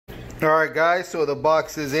All right guys, so the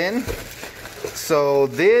box is in. So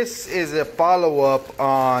this is a follow-up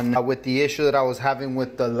on with the issue that I was having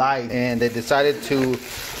with the light, and they decided to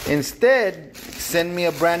instead send me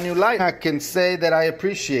a brand new light. I can say that I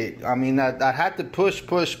appreciate. I mean, I had to push.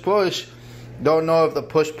 Don't know if the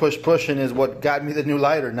pushing is what got me the new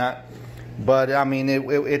light or not. But I mean,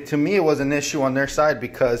 it to me it was an issue on their side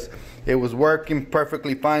because it was working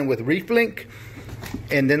perfectly fine with Reefing,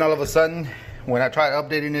 and then all of a sudden, when I tried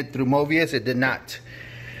updating it through Mobius, it did not.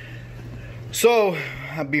 So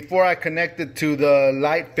before I connect it to the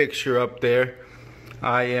light fixture up there,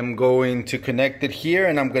 I am going to connect it here,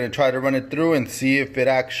 and I'm going to try to run it through and see if it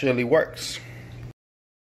actually works.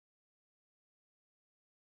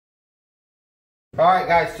 Alright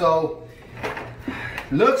guys, so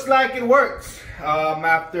looks like it works.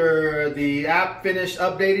 After the app finished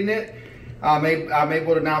updating it, I'm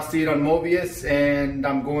able to now see it on Mobius, and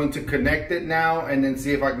I'm going to connect it now and then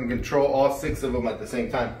see if I can control all 6 of them at the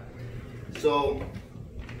same time. So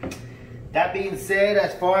that being said,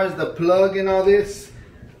 as far as the plug and all this,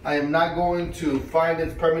 I am not going to find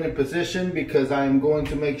its permanent position because I am going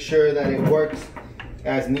to make sure that it works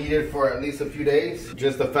as needed for at least a few days.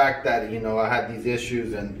 Just the fact that, you know, I had these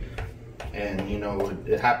issues and you know,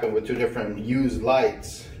 it happened with 2 different used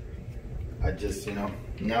lights. I just, you know,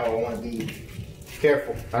 now I want to be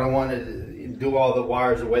careful. I don't want to do all the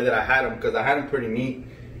wires the way that I had them, because I had them pretty neat,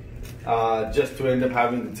 just to end up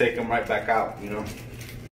having to take them right back out, you know.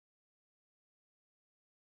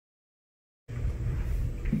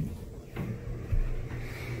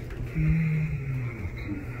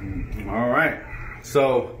 All right,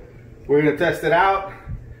 so we're gonna test it out.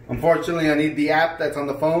 Unfortunately, I need the app that's on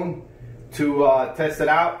the phone to test it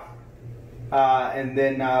out. And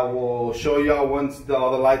then we'll show y'all once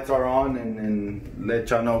all the lights are on, and let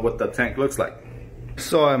y'all know what the tank looks like.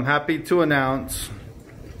 So I'm happy to announce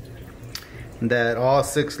that all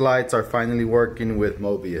 6 lights are finally working with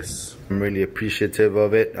Mobius. I'm really appreciative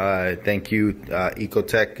of it. Thank you,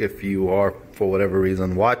 EcoTech, if you are for whatever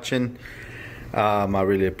reason watching. I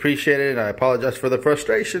really appreciate it. I apologize for the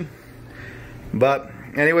frustration. But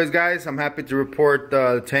anyways guys, I'm happy to report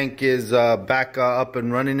the tank is back up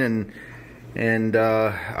and running, and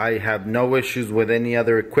I have no issues with any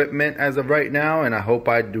other equipment as of right now, and I hope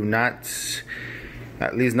I do not,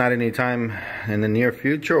 at least not anytime in the near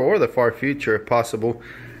future or the far future if possible.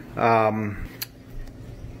 And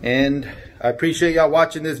I appreciate y'all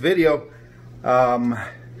watching this video.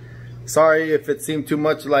 Sorry if it seemed too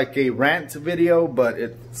much like a rant video, but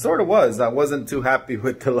it sort of was. I wasn't too happy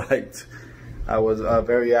with the lights. I was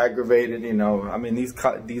very aggravated, you know. I mean,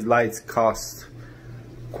 these lights cost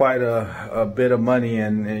quite a bit of money,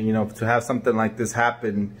 and you know, to have something like this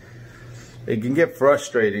happen, it can get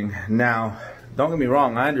frustrating. Now, don't get me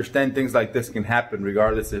wrong, I understand things like this can happen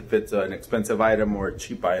regardless if it's an expensive item or a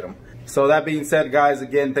cheap item. So that being said, guys,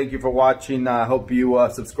 again, thank you for watching. I hope you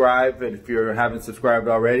subscribe, and if you haven't subscribed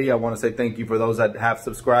already, I want to say thank you for those that have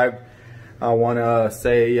subscribed. I want to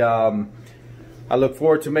say I look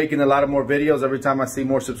forward to making a lot of more videos. Every time I see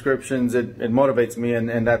more subscriptions, it motivates me,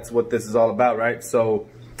 and that's what this is all about, right? So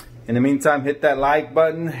in the meantime, hit that like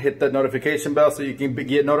button, hit the notification bell so you can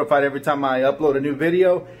get notified every time I upload a new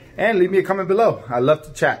video, and leave me a comment below. I love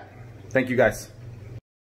to chat. Thank you guys.